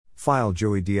File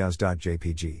Joey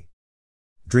Diaz.jpg.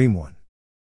 Dream 1.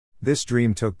 This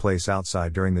dream took place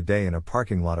outside during the day in a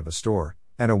parking lot of a store,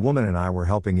 and a woman and I were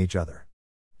helping each other.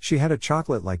 She had a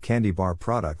chocolate-like candy bar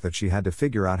product that she had to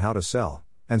figure out how to sell,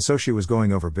 and so she was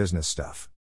going over business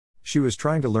stuff. She was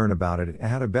trying to learn about it and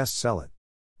how to best sell it.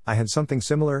 I had something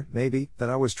similar, maybe, that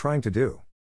I was trying to do.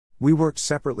 We worked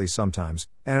separately sometimes,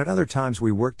 and at other times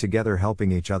we worked together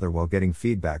helping each other while getting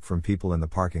feedback from people in the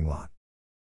parking lot.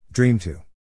 Dream 2.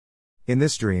 In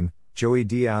this dream, Joey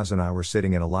Diaz and I were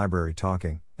sitting in a library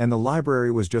talking, and the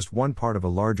library was just one part of a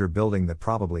larger building that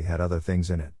probably had other things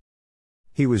in it.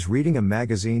 He was reading a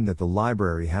magazine that the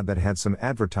library had that had some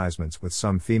advertisements with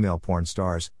some female porn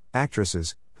stars,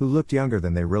 actresses, who looked younger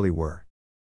than they really were.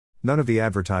 None of the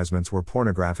advertisements were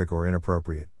pornographic or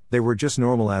inappropriate, they were just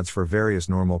normal ads for various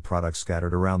normal products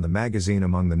scattered around the magazine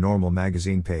among the normal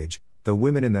magazine page, the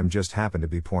women in them just happened to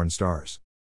be porn stars.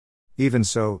 Even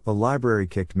so, the library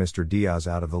kicked Mr. Diaz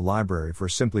out of the library for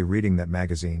simply reading that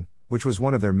magazine, which was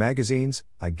one of their magazines.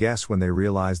 I guess when they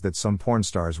realized that some porn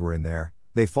stars were in there,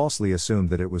 they falsely assumed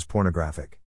that it was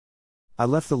pornographic. I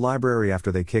left the library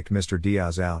after they kicked Mr.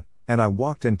 Diaz out, and I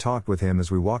walked and talked with him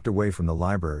as we walked away from the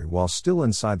library while still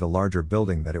inside the larger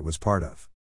building that it was part of.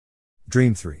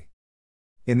 Dream 3.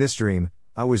 In this dream,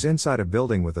 I was inside a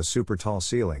building with a super tall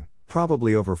ceiling,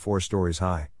 probably over 4 stories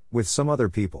high, with some other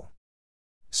people.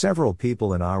 Several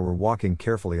people and I were walking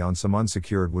carefully on some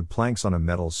unsecured wood planks on a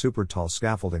metal super tall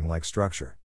scaffolding-like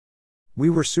structure. We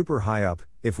were super high up,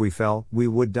 if we fell, we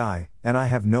would die, and I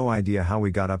have no idea how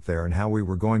we got up there and how we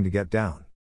were going to get down.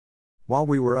 While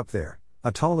we were up there,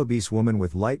 a tall obese woman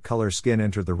with light color skin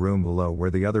entered the room below where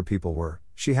the other people were.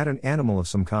 She had an animal of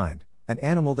some kind, an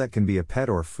animal that can be a pet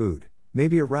or food,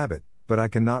 maybe a rabbit, but I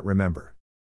cannot remember.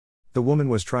 The woman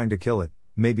was trying to kill it,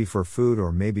 maybe for food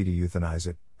or maybe to euthanize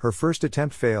it. Her first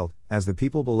attempt failed, as the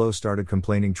people below started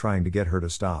complaining trying to get her to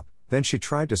stop, then she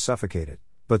tried to suffocate it,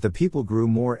 but the people grew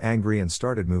more angry and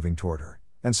started moving toward her,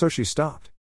 and so she stopped.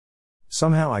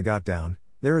 Somehow I got down.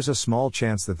 There is a small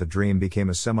chance that the dream became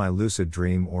a semi-lucid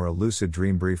dream or a lucid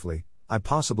dream briefly. I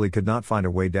possibly could not find a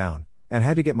way down, and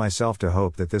had to get myself to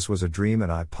hope that this was a dream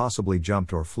and I possibly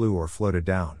jumped or flew or floated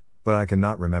down, but I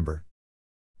cannot remember.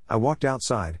 I walked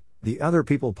outside, the other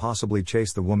people possibly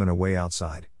chased the woman away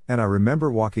outside, and I remember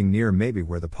walking near maybe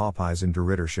where the Popeyes in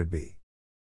DeRidder should be.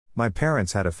 My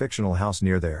parents had a fictional house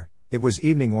near there. It was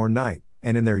evening or night,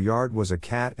 and in their yard was a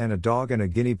cat and a dog and a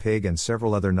guinea pig and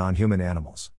several other non-human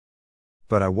animals.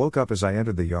 But I woke up as I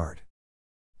entered the yard.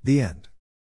 The end.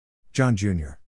 John Jr.